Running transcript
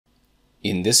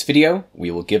In this video,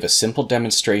 we will give a simple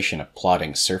demonstration of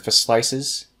plotting surface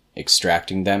slices,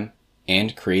 extracting them,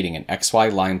 and creating an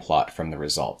XY line plot from the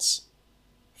results.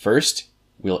 First,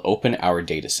 we'll open our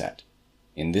dataset.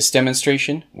 In this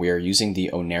demonstration, we are using the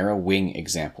Onera wing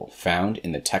example found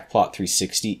in the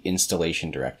TechPlot360 installation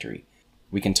directory.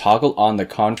 We can toggle on the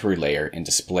contour layer and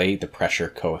display the pressure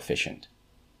coefficient.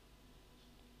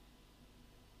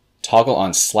 Toggle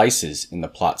on Slices in the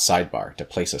plot sidebar to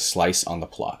place a slice on the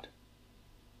plot.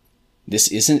 This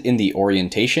isn't in the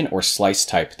orientation or slice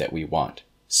type that we want,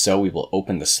 so we will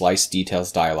open the Slice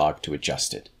Details dialog to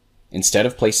adjust it. Instead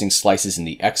of placing slices in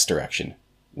the X direction,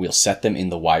 we'll set them in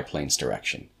the Y planes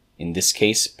direction, in this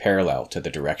case parallel to the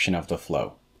direction of the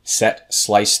flow. Set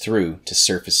Slice Through to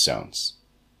Surface Zones.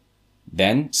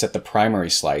 Then set the primary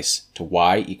slice to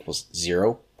Y equals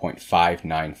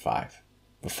 0.595.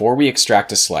 Before we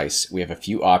extract a slice, we have a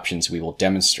few options we will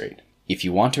demonstrate. If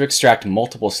you want to extract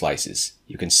multiple slices,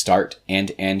 you can start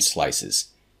and end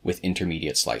slices with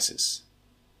intermediate slices.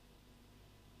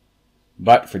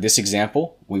 But for this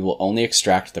example, we will only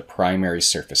extract the primary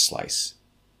surface slice.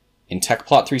 In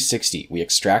TechPlot360, we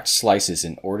extract slices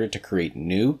in order to create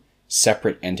new,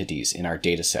 separate entities in our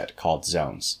dataset called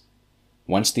zones.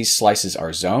 Once these slices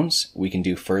are zones, we can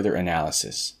do further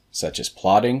analysis, such as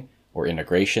plotting or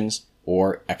integrations,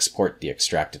 or export the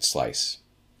extracted slice.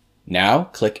 Now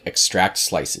click Extract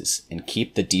Slices and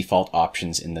keep the default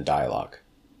options in the dialog.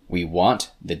 We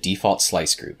want the default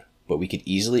slice group, but we could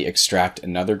easily extract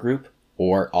another group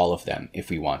or all of them if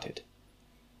we wanted.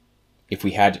 If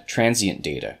we had transient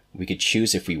data, we could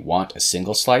choose if we want a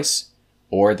single slice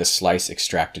or the slice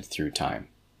extracted through time.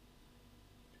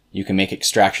 You can make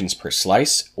extractions per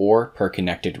slice or per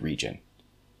connected region.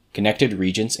 Connected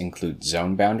regions include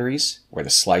zone boundaries, where the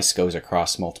slice goes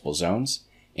across multiple zones,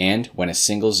 and when a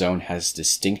single zone has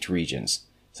distinct regions,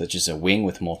 such as a wing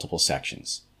with multiple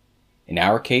sections. In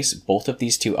our case, both of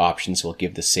these two options will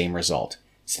give the same result,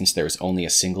 since there is only a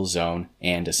single zone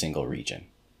and a single region.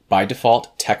 By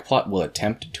default, TechPlot will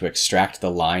attempt to extract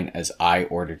the line as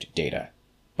I-ordered data,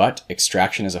 but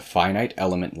extraction as a finite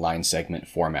element line segment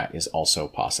format is also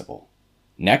possible.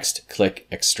 Next, click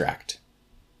Extract.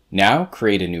 Now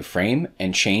create a new frame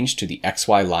and change to the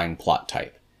XY line plot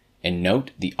type, and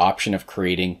note the option of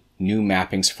creating new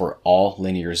mappings for all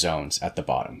linear zones at the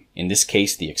bottom, in this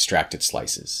case the extracted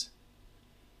slices.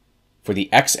 For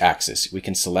the x-axis, we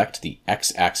can select the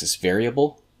x-axis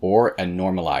variable or a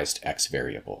normalized x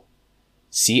variable.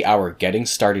 See our Getting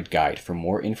Started guide for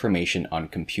more information on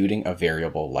computing a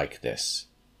variable like this.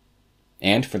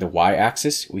 And for the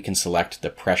y-axis, we can select the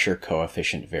pressure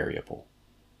coefficient variable.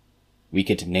 We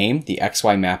could name the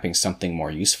XY mapping something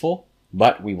more useful,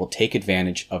 but we will take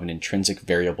advantage of an intrinsic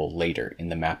variable later in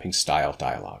the mapping style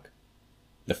dialog.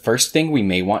 The first thing we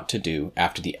may want to do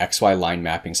after the XY line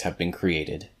mappings have been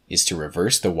created is to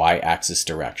reverse the y-axis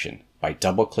direction by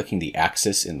double-clicking the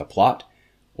axis in the plot,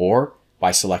 or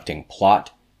by selecting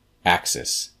Plot,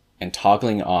 Axis, and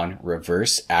toggling on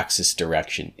Reverse Axis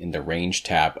Direction in the Range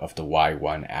tab of the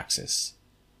Y1 axis.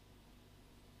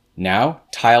 Now,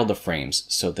 tile the frames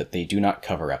so that they do not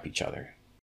cover up each other.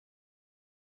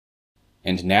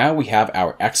 And now we have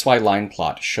our XY line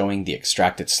plot showing the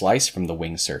extracted slice from the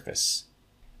wing surface.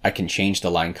 I can change the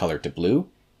line color to blue,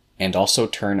 and also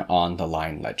turn on the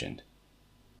line legend.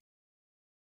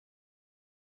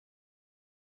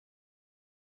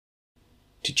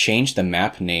 To change the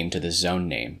map name to the zone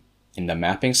name, in the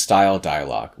Mapping Style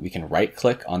dialog, we can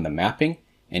right-click on the mapping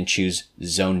and choose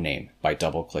Zone Name by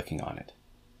double-clicking on it.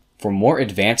 For more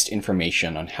advanced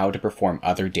information on how to perform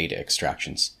other data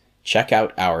extractions, check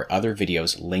out our other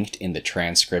videos linked in the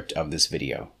transcript of this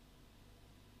video.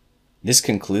 This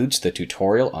concludes the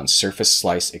tutorial on surface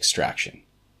slice extraction.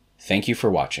 Thank you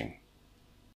for watching.